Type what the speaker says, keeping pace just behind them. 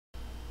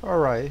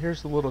Alright,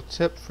 here's a little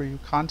tip for you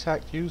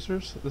Kontakt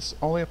users. This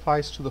only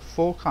applies to the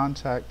full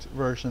Kontakt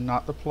version,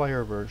 not the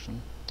player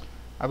version.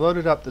 I've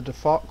loaded up the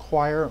default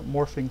choir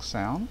morphing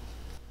sound.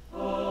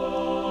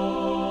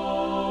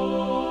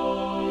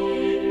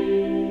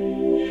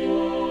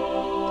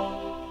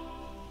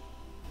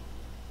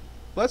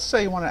 Let's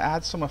say you want to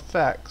add some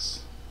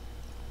effects,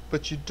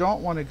 but you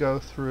don't want to go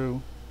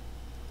through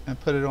and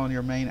put it on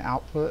your main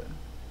output,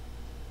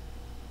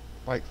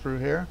 like through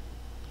here.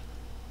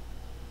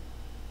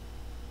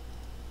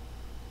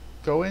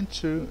 Go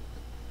into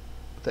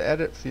the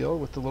edit field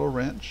with the little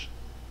wrench,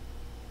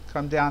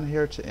 come down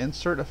here to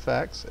insert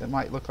effects. It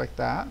might look like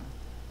that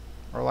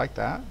or like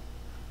that.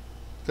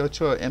 Go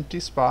to an empty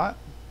spot,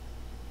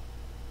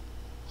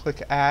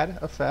 click add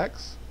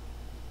effects,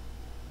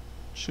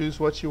 choose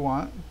what you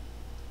want.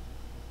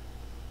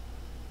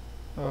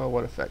 Oh,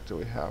 what effect do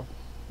we have?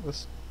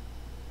 This,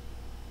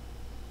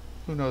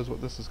 who knows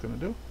what this is going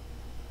to do.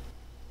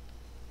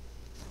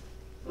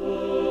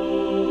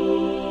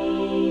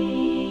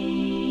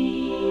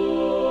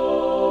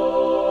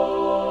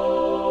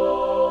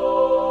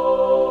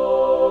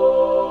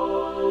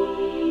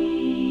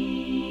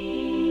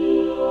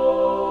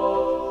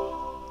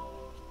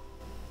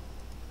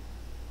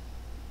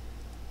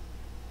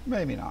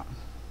 Maybe not.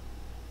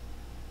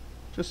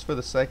 Just for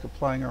the sake of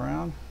playing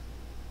around.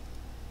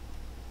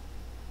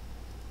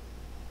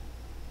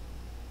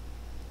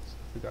 So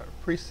we got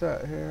a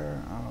preset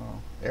here.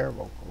 Oh, air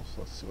vocals.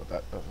 Let's see what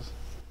that does.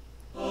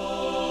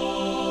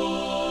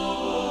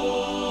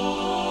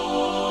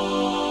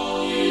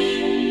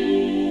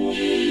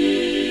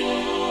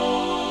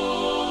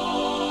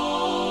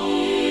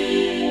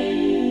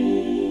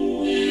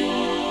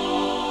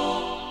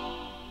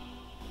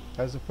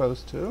 As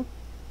opposed to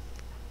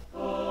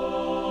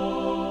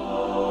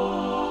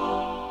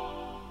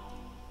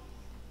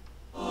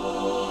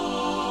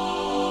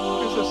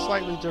a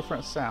slightly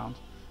different sound.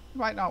 You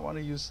might not want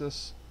to use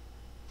this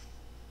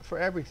for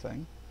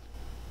everything.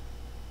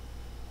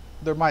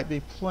 There might be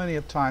plenty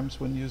of times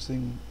when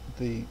using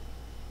the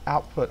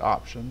output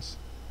options,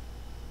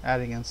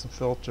 adding in some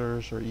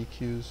filters or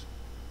EQs.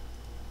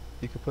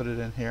 You could put it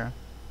in here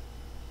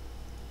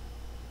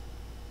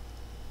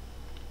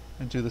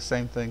and do the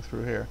same thing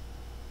through here.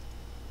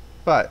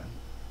 But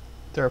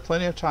there are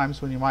plenty of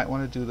times when you might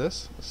want to do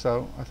this,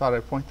 so I thought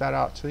I'd point that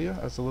out to you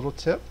as a little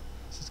tip.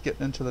 This is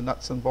getting into the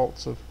nuts and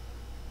bolts of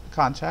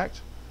Kontakt.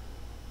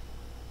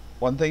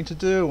 One thing to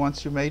do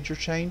once you made your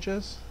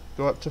changes,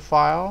 go up to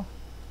File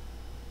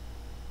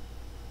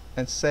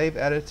and Save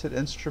Edited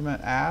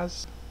Instrument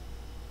As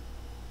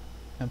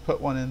and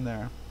put one in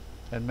there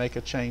and make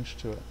a change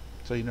to it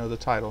so you know the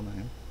title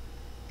name.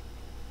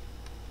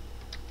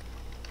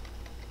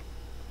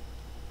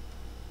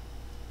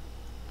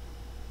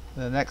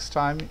 The next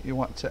time you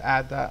want to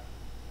add that,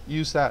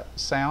 use that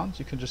sound,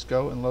 you can just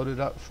go and load it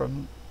up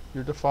from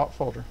your default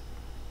folder.